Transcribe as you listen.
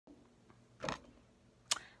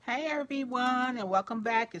Hey everyone, and welcome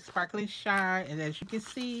back. It's SparklingChar, and as you can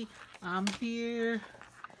see, I'm here.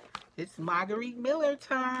 It's Marguerite Miller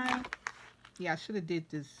time. Yeah, I should have did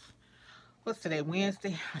this. What's today?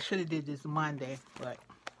 Wednesday. I should have did this Monday, but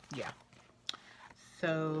yeah.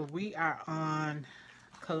 So we are on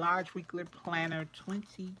Collage Weekly Planner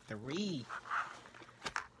 23.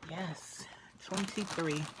 Yes,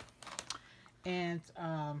 23. And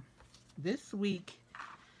this week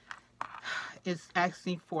is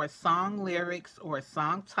asking for song lyrics or a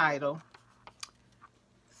song title,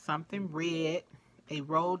 something red, a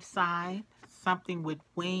road sign, something with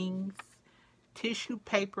wings, tissue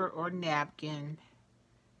paper or napkin,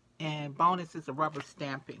 and bonus is a rubber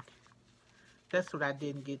stamping. That's what I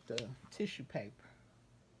didn't get, the tissue paper.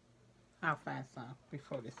 I'll find some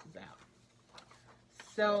before this is out.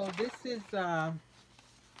 So this is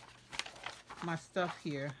my stuff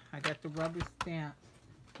here. I got the rubber stamp.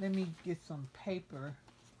 Let me get some paper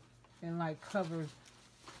and like cover.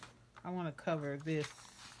 I want to cover this.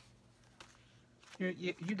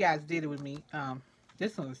 You guys did it with me.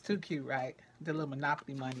 This one was too cute, right? The little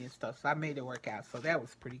Monopoly money and stuff. So I made it work out. So that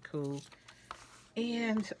was pretty cool.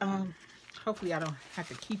 And hopefully I don't have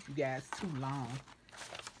to keep you guys too long.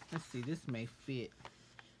 Let's see. This may fit.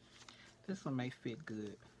 This one may fit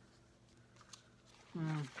good.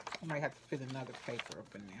 I might have to fit another paper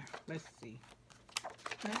up in there. Let's see.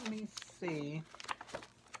 Let me see.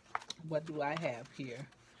 What do I have here?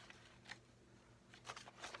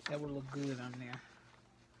 That would look good on there.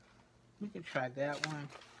 We could try that one.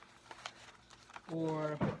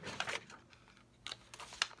 Or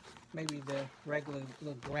maybe the regular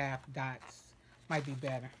little graph dots might be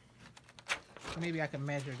better. Maybe I can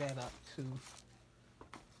measure that up to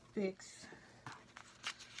fix.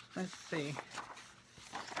 Let's see.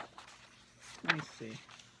 Let me see.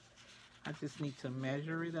 I just need to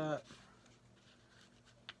measure it up.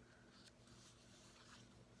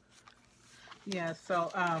 Yeah,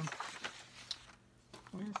 so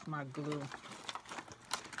where's my glue?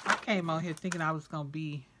 I came on here thinking I was gonna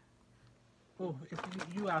be. Oh, if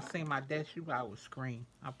you all see my desk, you all would scream.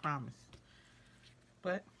 I promise.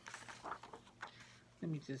 But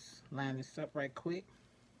let me just line this up right quick.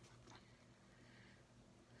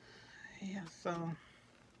 Yeah, so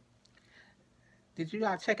did you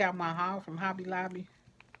all check out my haul from Hobby Lobby?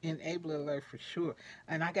 Enabler alert for sure.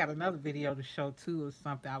 And I got another video to show too of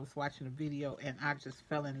something. I was watching a video and I just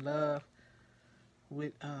fell in love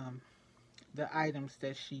with the items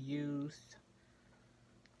that she used.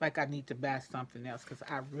 Like I need to buy something else because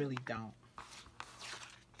I really don't.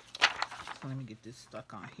 So let me get this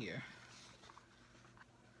stuck on here.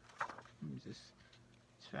 Let me just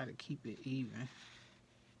try to keep it even.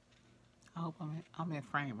 I hope I'm in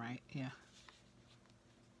frame, right? Yeah.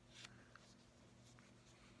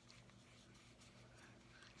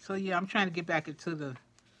 So yeah, I'm trying to get back into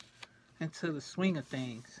the swing of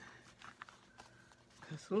things.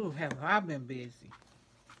 Cause ooh, have I been busy?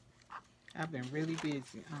 I've been really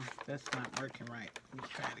busy. Oh, that's not working right. Let me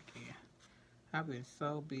try it again. I've been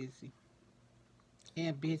so busy.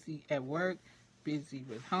 And busy at work, busy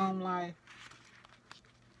with home life.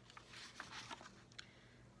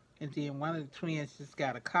 And then one of the twins just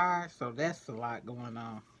got a car, so that's a lot going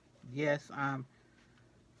on. Yes, I'm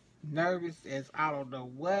nervous as I don't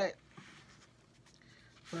know what.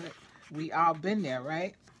 But we all been there,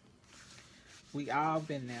 right? We all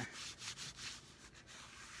been there.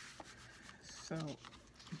 So,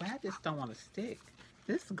 but I just don't want to stick.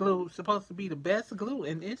 This glue is supposed to be the best glue,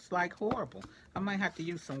 and it's like horrible. I might have to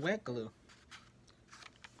use some wet glue.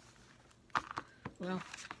 Well,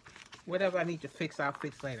 whatever I need to fix, I'll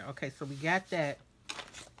fix later. Okay, so we got that.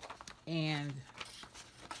 And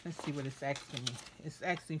let's see what it's asking me. It's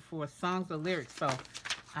asking for songs or lyrics. So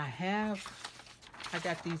I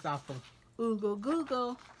got these off of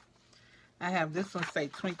Google. I have this one say,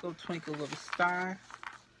 Twinkle, Twinkle, Little Star.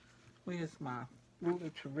 Where's my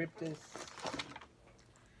ruler to rip this?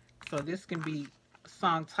 So this can be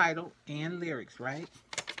song title and lyrics, right?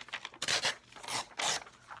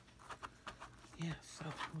 Yeah, so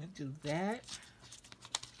we'll do that.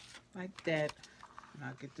 Like that. And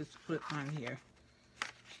I'll get this put on here.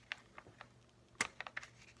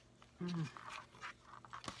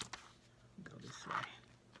 Go this way.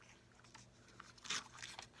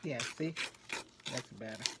 Yeah, see? That's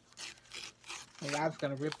better. Well, I was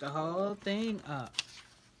going to rip the whole thing up.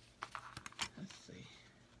 Let's see.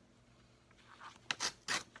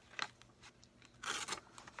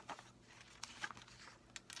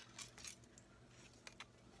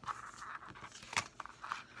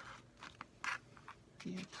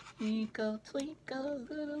 Yeah, twinkle, twinkle,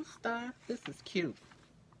 little star. This is cute.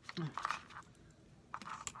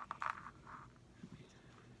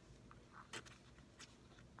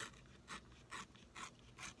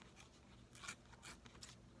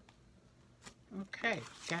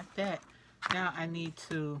 got that. Now I need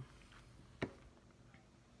to,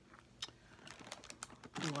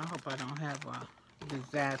 oh, I hope I don't have a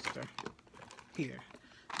disaster here.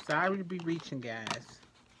 Sorry to be reaching, guys.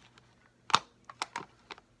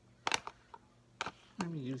 Let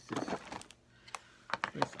me use this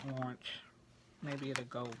orange. Maybe it'll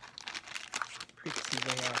go pretty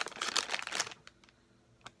well.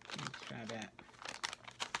 Let me try that.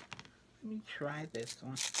 Let me try this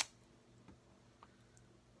one.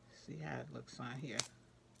 See how it looks on here.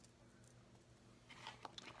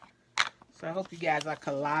 So I hope you guys are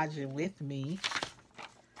collaging with me.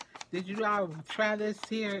 Did you all try this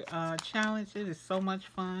here challenge? It is so much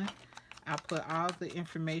fun. I'll put all the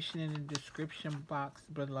information in the description box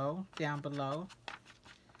below, down below.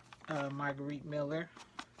 Margarete Miller,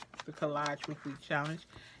 the Collage Weekly Challenge.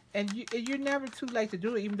 And you're never too late to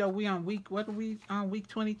do it, even though we on week, what are we on, week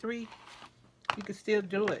 23? You can still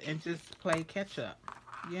do it and just play catch up.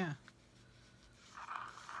 Yeah.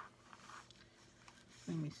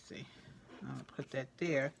 Let me see. I'll put that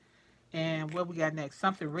there. And what we got next?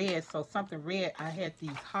 Something red. So something red, I had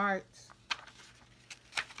these hearts.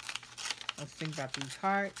 Let's think about these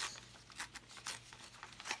hearts.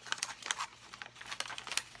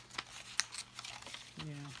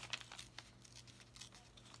 Yeah.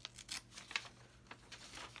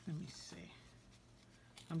 Let me see.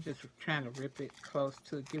 I'm just trying to rip it close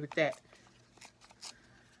to give it that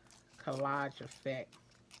collage effect.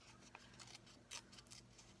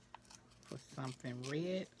 For something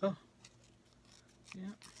red. Oh.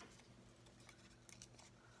 Yeah.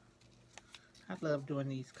 I love doing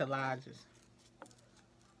these collages.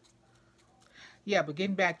 Yeah, but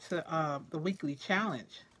getting back to the weekly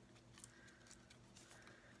challenge.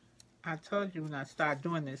 I told you when I started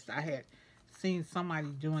doing this, I had seen somebody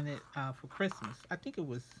doing it for Christmas. I think it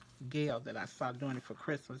was Gail that I saw doing it for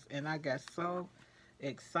Christmas, and I got so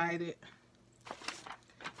excited.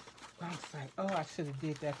 I was like, oh, I should have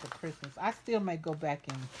did that for Christmas. I still may go back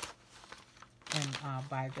and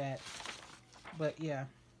buy that. But yeah,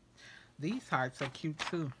 these hearts are cute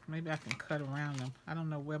too. Maybe I can cut around them. I don't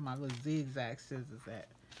know where my little zigzag scissors at.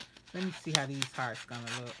 Let me see how these hearts gonna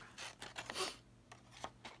look.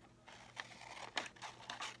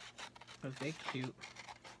 Because they're cute.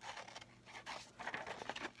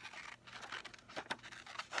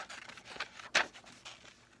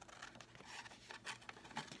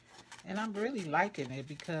 And I'm really liking it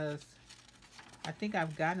because I think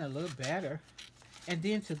I've gotten a little better. And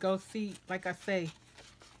then to go see, like I say,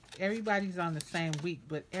 everybody's on the same week,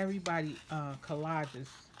 but everybody collages,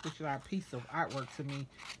 which are a piece of artwork to me,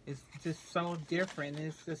 is just so different.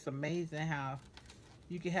 It's just amazing how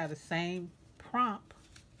you can have the same prompt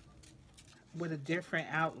with a different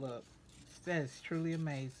outlook. That is truly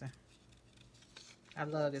amazing. I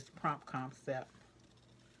love this prompt concept.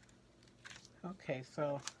 Okay,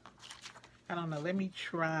 so I don't know. Let me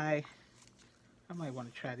try. I might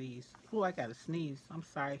want to try these. Oh, I got to sneeze. I'm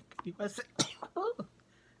sorry. You must say,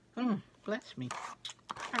 bless me.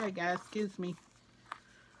 All right, guys. Excuse me.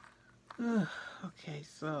 Okay,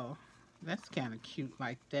 so that's kind of cute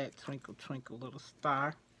like that. Twinkle, twinkle, little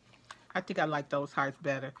star. I think I like those hearts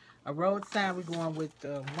better. A road sign, we're going with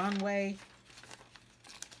the one-way.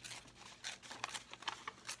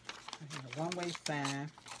 A one-way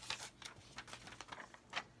sign.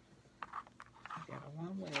 I got a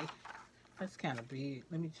one-way. That's kind of big.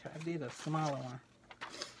 Let me try. I did a smaller one.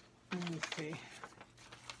 Let me see.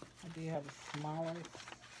 I did have a smaller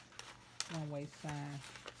one-way sign.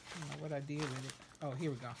 I don't know what I did with it. Oh,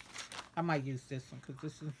 here we go. I might use this one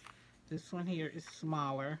because this one here is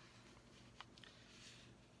smaller.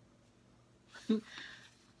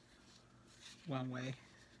 One way.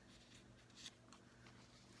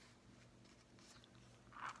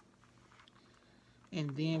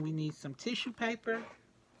 And then we need some tissue paper.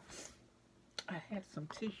 I had some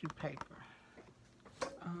tissue paper.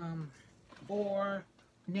 Or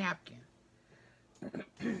napkin. Hold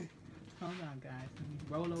on, guys. Let me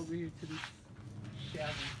roll over here to this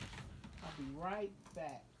shelf. I'll be right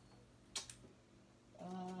back.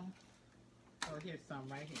 Oh, here's some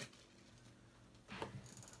right here.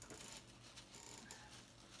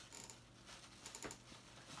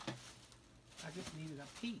 I just needed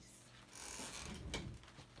a piece.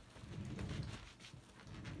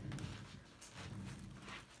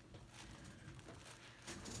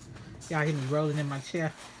 Y'all hear me rolling in my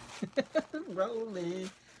chair. Rolling.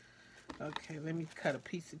 Okay, let me cut a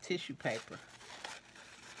piece of tissue paper.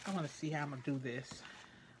 I want to see how I'm going to do this.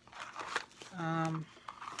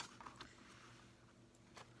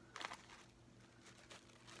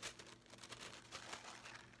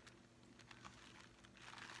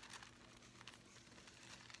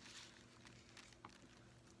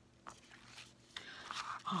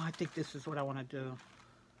 Oh, I think this is what I want to do.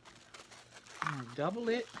 I'm going to double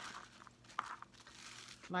it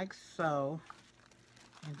like so.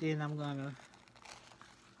 And then I'm going to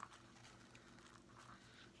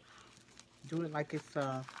do it like it's,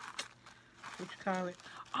 what you call it?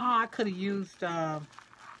 Oh, I could have used a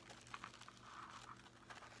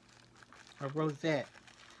rosette.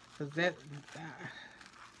 Because that,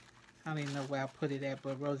 I don't even know where I put it at,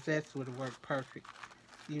 but rosettes would have worked perfect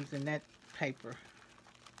using that paper.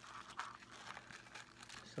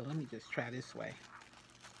 So let me just try this way.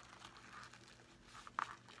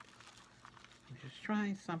 I'm just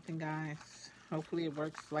trying something, guys. Hopefully it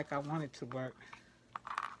works like I want it to work.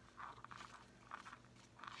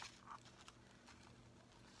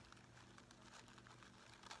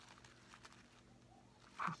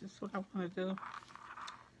 Is this what I want to do?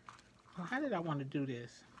 Well, how did I want to do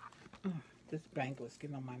this? This bangle is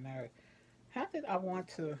getting on my nerve. How did I want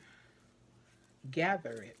to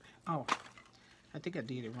gather it? Oh, I think I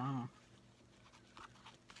did it wrong.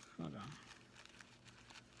 Hold on.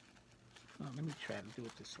 Oh, let me try to do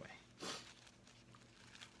it this way.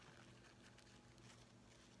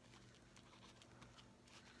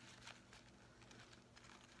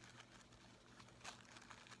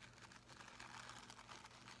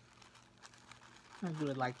 I'll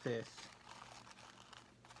do it like this.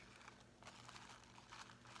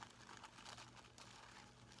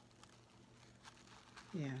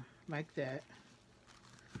 Yeah, like that.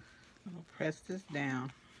 I'm gonna press this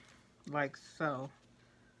down like so.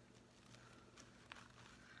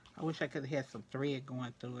 I wish I could have had some thread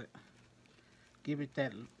going through it. Give it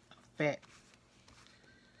that effect.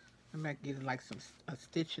 I might get it like a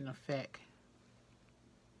stitching effect.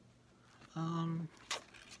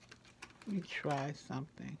 Let me try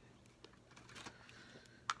something.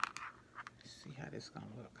 Let's see how this gonna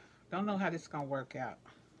look. Don't know how this gonna work out,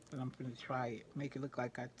 but I'm gonna try it. Make it look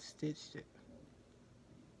like I stitched it.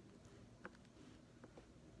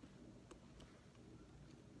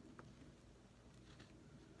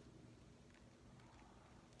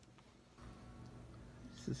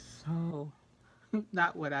 This is so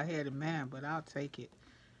not what I had in mind, but I'll take it.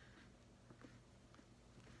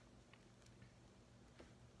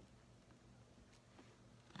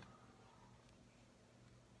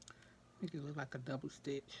 Make it look like a double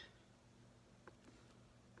stitch.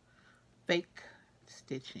 Fake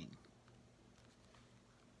stitching.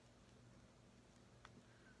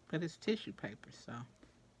 But it's tissue paper, so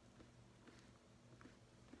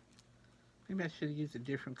maybe I should have used a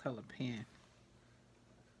different color pen.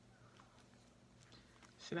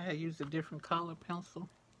 Should I have used a different color pencil?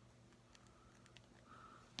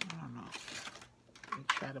 I don't know. Let me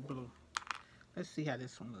try the blue. Let's see how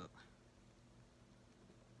this one looks.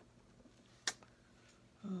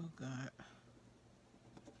 Oh, God.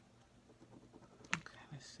 Okay,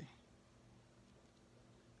 let's see.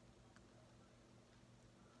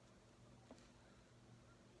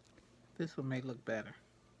 This one may look better.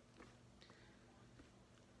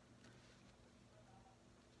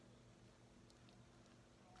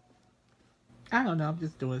 I don't know, I'm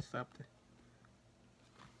just doing something.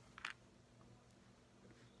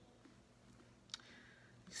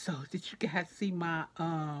 So, did you guys see my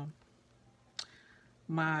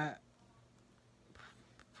my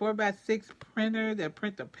 4x6 printer that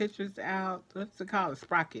print the pictures out? What's it called? A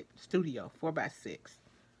Sprocket Studio 4x6.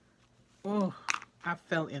 Oh, I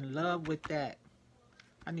fell in love with that.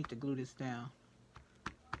 I need to glue this down.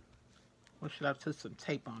 Or should I put some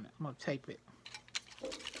tape on it? I'm gonna tape it.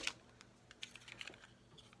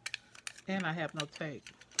 And I have no tape.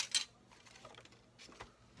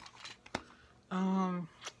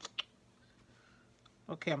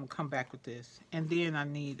 Okay, I'm gonna come back with this. And then I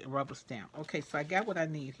need a rubber stamp. Okay, so I got what I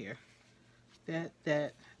need here. That,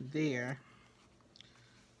 there.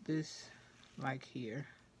 This, like here.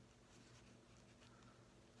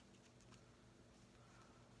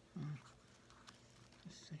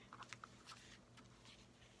 Let's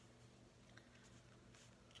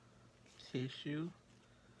see. Tissue.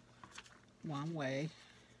 One way.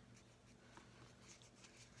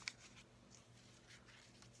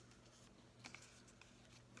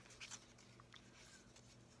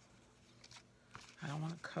 I don't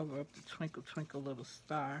want to cover up the twinkle twinkle little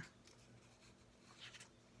star.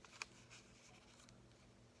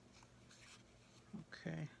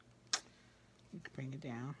 Okay. You can bring it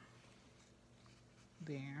down.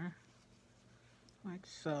 There. Like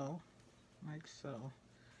so. Like so.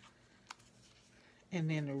 And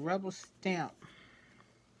then the rubber stamp.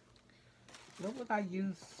 What would I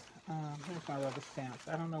use? Here's my rubber stamps.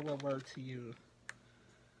 I don't know what word to use.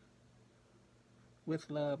 With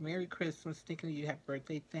love. Merry Christmas. Thinking of you. Happy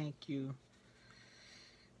birthday. Thank you.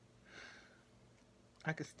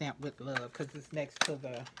 I could stamp with love because it's next to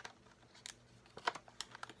the...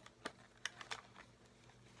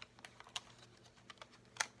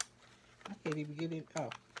 I can't even get it. Oh.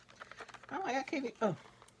 I'm like, I can't even... Oh.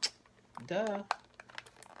 Duh.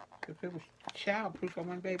 If it was childproof, I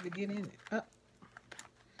wouldn't be able to get in it.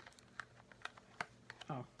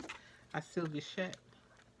 Oh. I sealed it shut.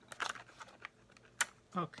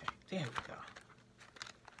 Okay. There we go.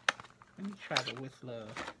 Let me try the with love.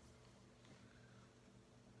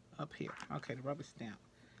 Up here. Okay, the rubber stamp.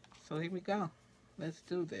 So here we go. Let's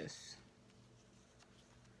do this.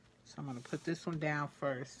 So I'm going to put this one down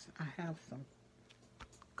first. I have some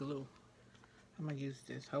glue. I'm going to use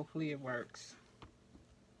this. Hopefully it works.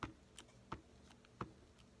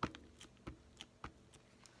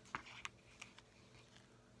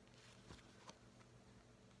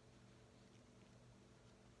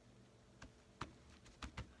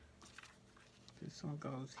 This one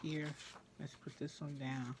goes here. Let's put this one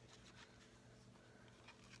down.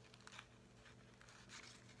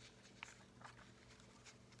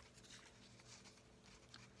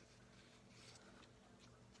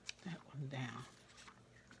 That one down.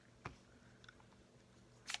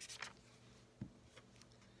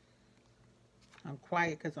 I'm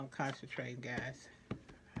quiet because I'm concentrating, guys.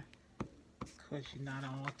 Of course, you know I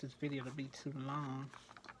don't want this video to be too long.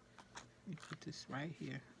 Let me put this right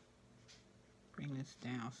here. Bring this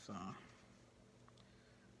down so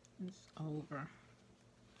it's over.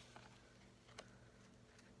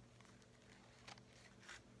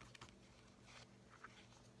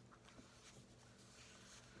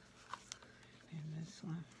 And this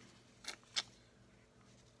one.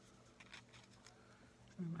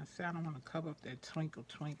 I said I don't want to cover up that twinkle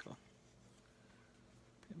twinkle.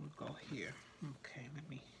 It will go here. Okay, let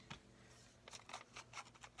me.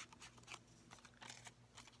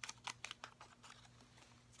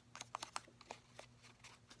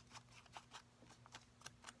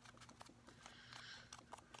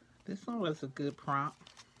 This one was a good prompt.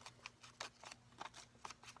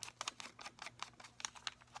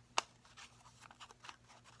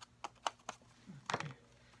 Okay.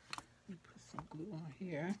 Let me put some glue on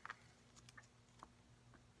here.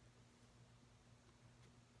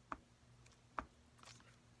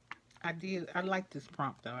 I like this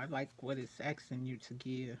prompt though. I like what it's asking you to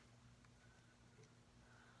give.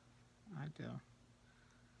 I do.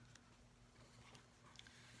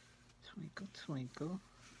 Twinkle, twinkle.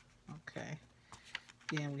 Okay.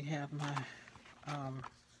 Then we have my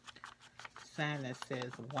sign that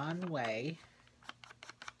says one way.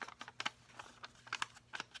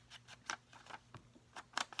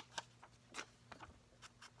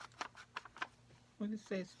 What does it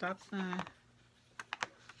say? Stop sign.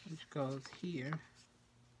 Which goes here.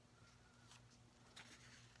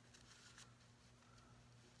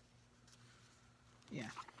 Yeah.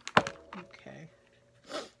 Okay.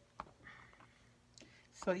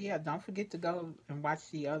 So yeah, don't forget to go and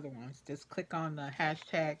watch the other ones. Just click on the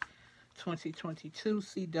hashtag 2022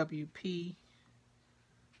 CWP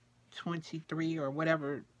 23 or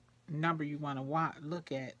whatever number you want to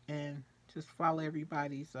look at, and just follow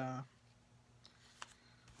everybody's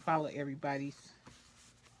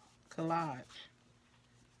collage.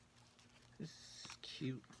 This is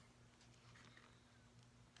cute.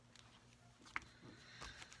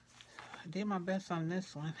 I did my best on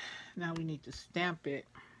this one. Now we need to stamp it.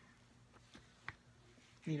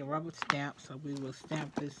 Need a rubber stamp, so we will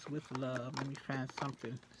stamp this with love. Let me find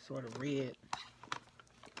something sort of red.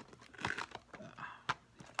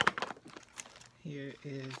 Here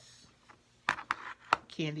is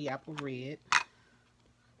candy apple red.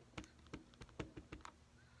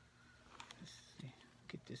 Let's see,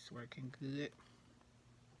 get this working good.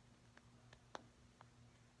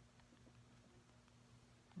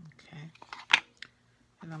 Okay,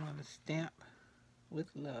 and I'm going to stamp with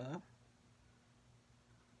love.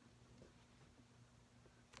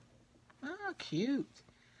 Oh, cute.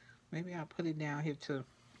 Maybe I'll put it down here too.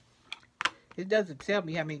 It doesn't tell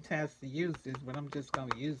me how many times to use this, but I'm just going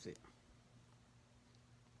to use it.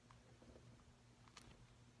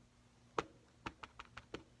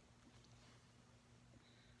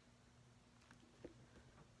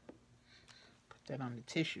 Put that on the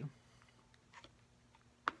tissue.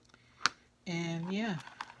 And yeah.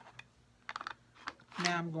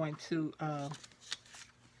 Now I'm going to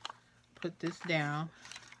put this down.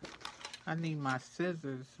 I need my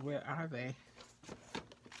scissors. Where are they?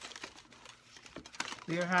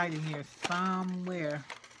 They're hiding here somewhere.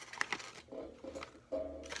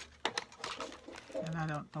 And I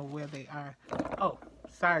don't know where they are. Oh,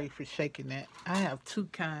 sorry for shaking that. I have two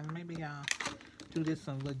kinds. Maybe I'll do this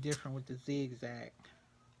one a little different with the zigzag.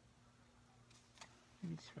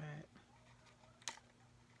 Let me try it.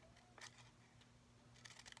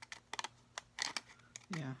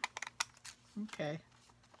 Yeah. Okay.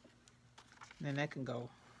 Then that can go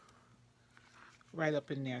right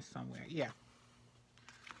up in there somewhere. Yeah.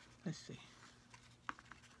 Let's see.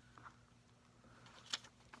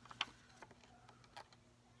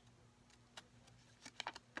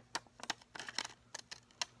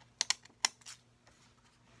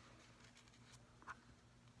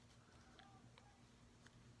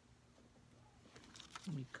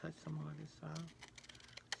 Let me cut some more of this off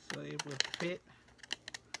so it will fit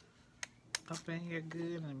up in here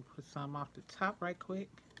good, and put some off the top right quick.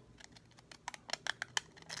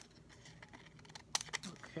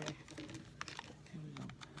 Okay. Here we go.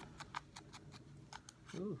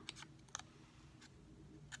 Ooh.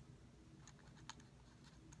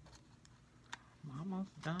 I'm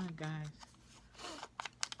almost done, guys.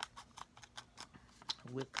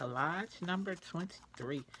 With collage number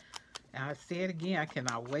 23. And I say it again, I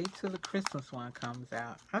cannot wait till the Christmas one comes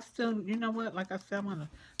out. I still, you know what, like I said, I'm going to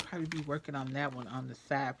probably be working on that one on the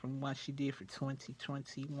side from what she did for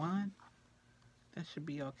 2021. That should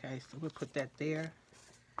be okay. So we'll put that there,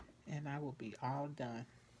 and I will be all done.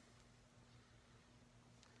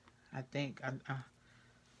 I think,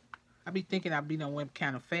 I be thinking I'll be done went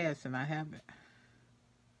kind of fast, and I haven't.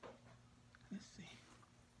 Let's see.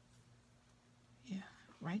 Yeah,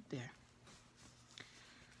 right there.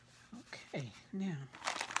 Okay, now,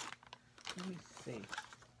 let me see.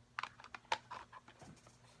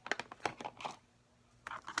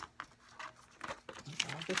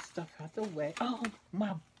 All this stuff out the way. Oh,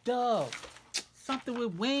 my dove. Something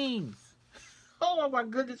with wings. Oh, my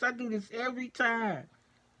goodness, I do this every time.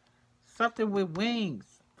 Something with wings.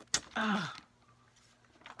 Ah.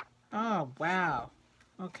 Oh, wow.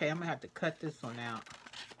 Okay, I'm going to have to cut this one out.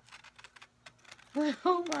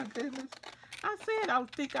 Oh, my goodness. I said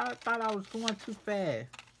I thought I was going too fast.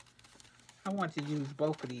 I want to use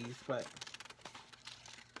both of these, but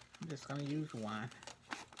I'm just going to use one.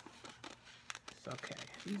 It's okay.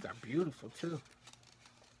 These are beautiful, too.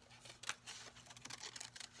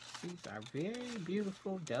 These are very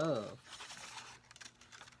beautiful doves.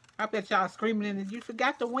 I bet y'all screaming in it. You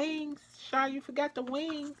forgot the wings. Char, you forgot the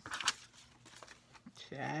wings.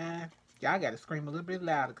 Child. Y'all got to scream a little bit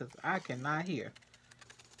louder because I cannot hear.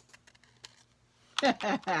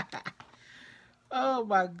 Oh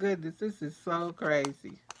my goodness, this is so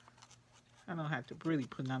crazy. I don't have to really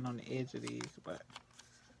put none on the edge of these, but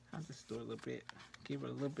I'll just do a little bit. Give it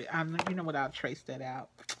a little bit. You know what? I'll trace that out.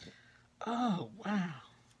 Oh, wow.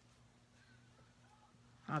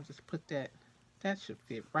 I'll just put that. That should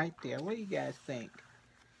fit right there. What do you guys think?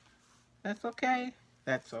 That's okay?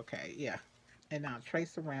 That's okay, yeah. And I'll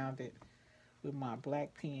trace around it with my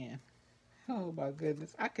black pen. Oh my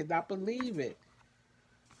goodness. I could not believe it.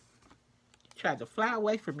 You tried to fly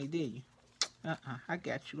away from me, did you? I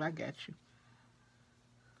got you. I got you.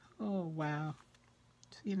 Oh, wow.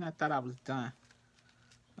 See, and I thought I was done.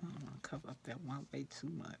 I don't want to cover up that one way too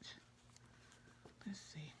much. Let's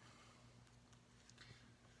see.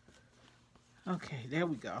 Okay, there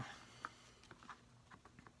we go.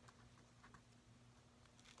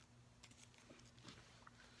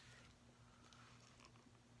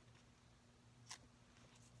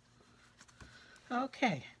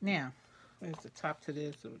 Okay, now, where's the top to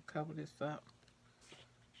this? So we cover this up.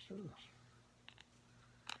 Ooh.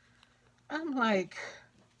 I'm like,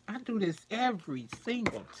 I do this every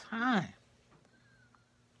single time.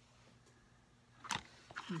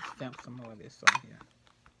 Let me stamp some more of this on here.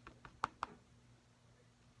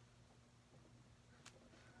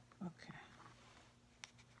 Okay.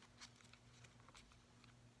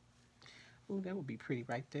 Ooh, that would be pretty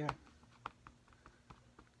right there.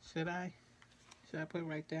 Should I? Should I put it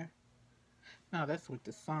right there? No, that's with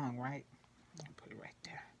the song, right? I'll put it right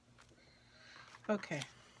there. Okay.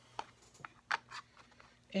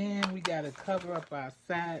 And we got to cover up our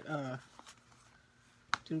side.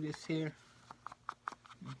 Do this here.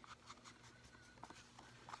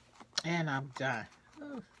 And I'm done.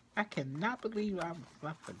 Oh, I cannot believe I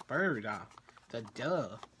left the bird off. The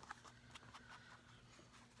dove.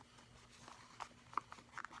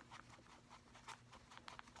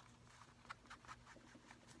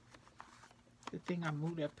 Good thing I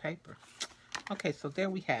moved that paper. Okay, so there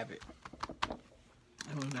we have it.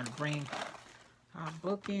 And we're going to bring our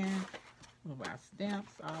book in. Move our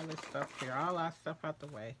stamps, all this stuff here. All our stuff out the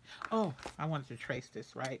way. Oh, I wanted to trace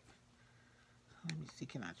this, right? Let me see,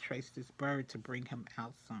 can I trace this bird to bring him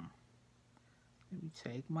out some? Let me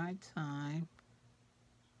take my time.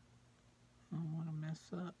 I don't want to mess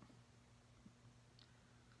up.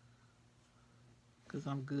 Because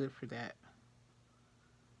I'm good for that.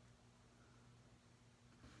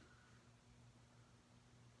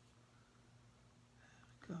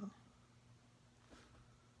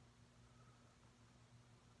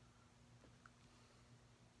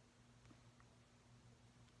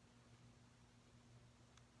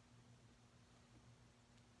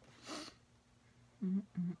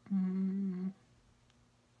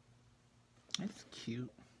 It's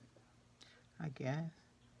cute, I guess.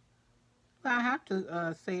 But I have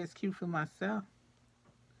to say it's cute for myself.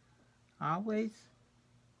 Always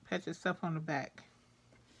pat yourself on the back.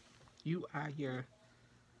 You are your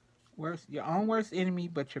own worst enemy,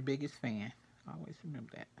 but your biggest fan. Always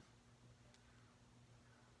remember that.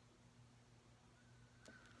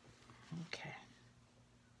 Okay,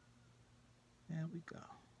 there we go.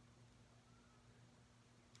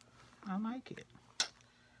 I like it.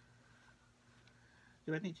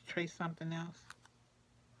 Do I need to trace something else?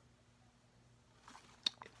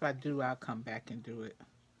 If I do, I'll come back and do it.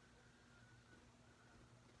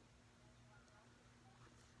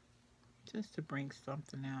 Just to bring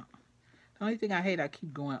something out. The only thing I hate, I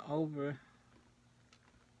keep going over.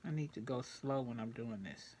 I need to go slow when I'm doing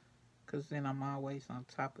this. Because then I'm always on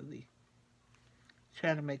top of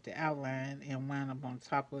trying to make the outline and wind up on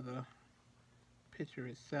top of the picture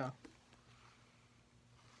itself.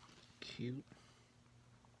 Cute.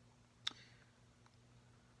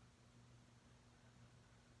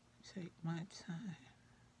 Take my time.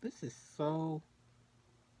 This is so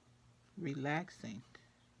relaxing.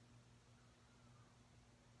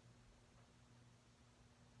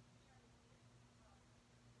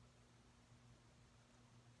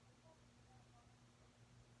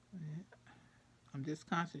 Yeah. I'm just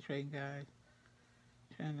concentrating, guys.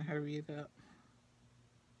 Trying to hurry it up.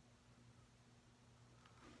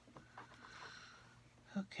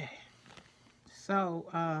 Okay. So,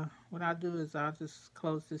 what I'll do is I'll just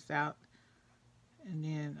close this out and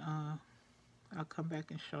then I'll come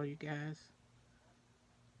back and show you guys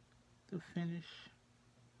the finish.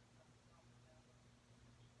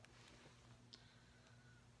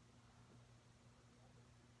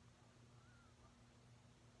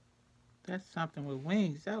 That's something with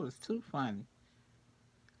wings. That was too funny.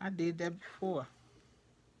 I did that before.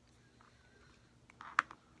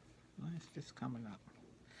 Well, it's just coming up.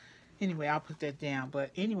 Anyway, I'll put that down. But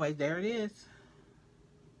anyway, there it is.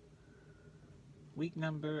 Week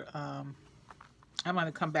number. I'm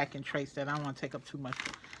gonna come back and trace that. I don't want to take up too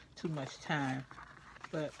much time.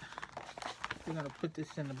 But we're gonna put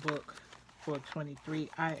this in the book for 23.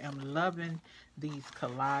 I am loving these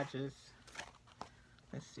collages.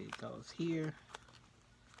 Let's see, it goes here.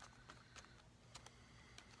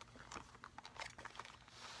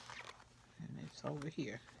 And it's over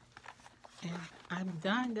here. And I'm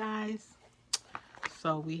done, guys.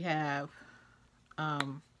 So we have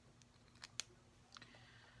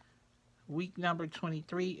week number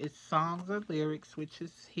 23 is songs or lyrics, which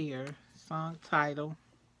is here. Song title.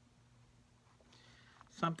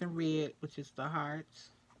 Something red, which is the hearts.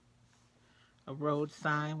 A road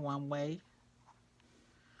sign, one way.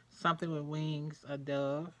 Something with wings, a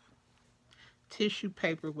dove. Tissue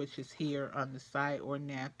paper, which is here on the side, or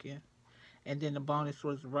napkin. And then the bonus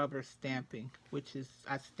was rubber stamping, which is,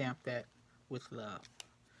 I stamped that with love.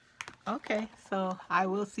 Okay, so I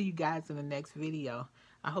will see you guys in the next video.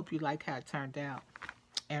 I hope you like how it turned out.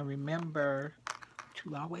 And remember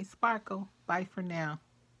to always sparkle. Bye for now.